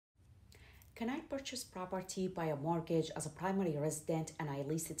Can I purchase property by a mortgage as a primary resident and I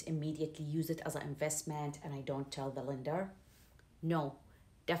lease it immediately, use it as an investment, and I don't tell the lender? No,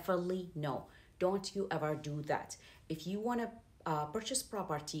 definitely no. Don't you ever do that. If you want to purchase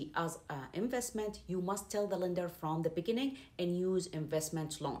property as an investment, you must tell the lender from the beginning and use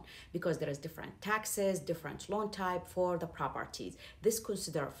investment loan, because there is different taxes, different loan type for the properties. This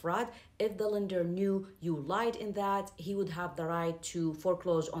consider fraud. If the lender knew you lied in that, he would have the right to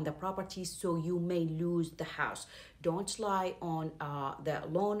foreclose on the property, so you may lose the house. Don't lie on the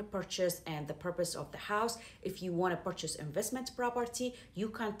loan purchase and the purpose of the house. If you want to purchase investment property, you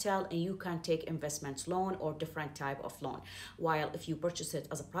can tell and you can take investment loan or different type of loan. While if you purchase it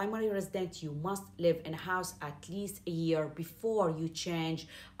as a primary resident, you must live in a house at least a year before you change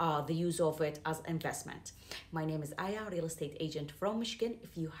the use of it as investment. My name is Aya, real estate agent from Michigan.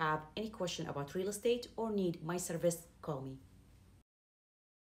 If you have any question about real estate or need my service, call me.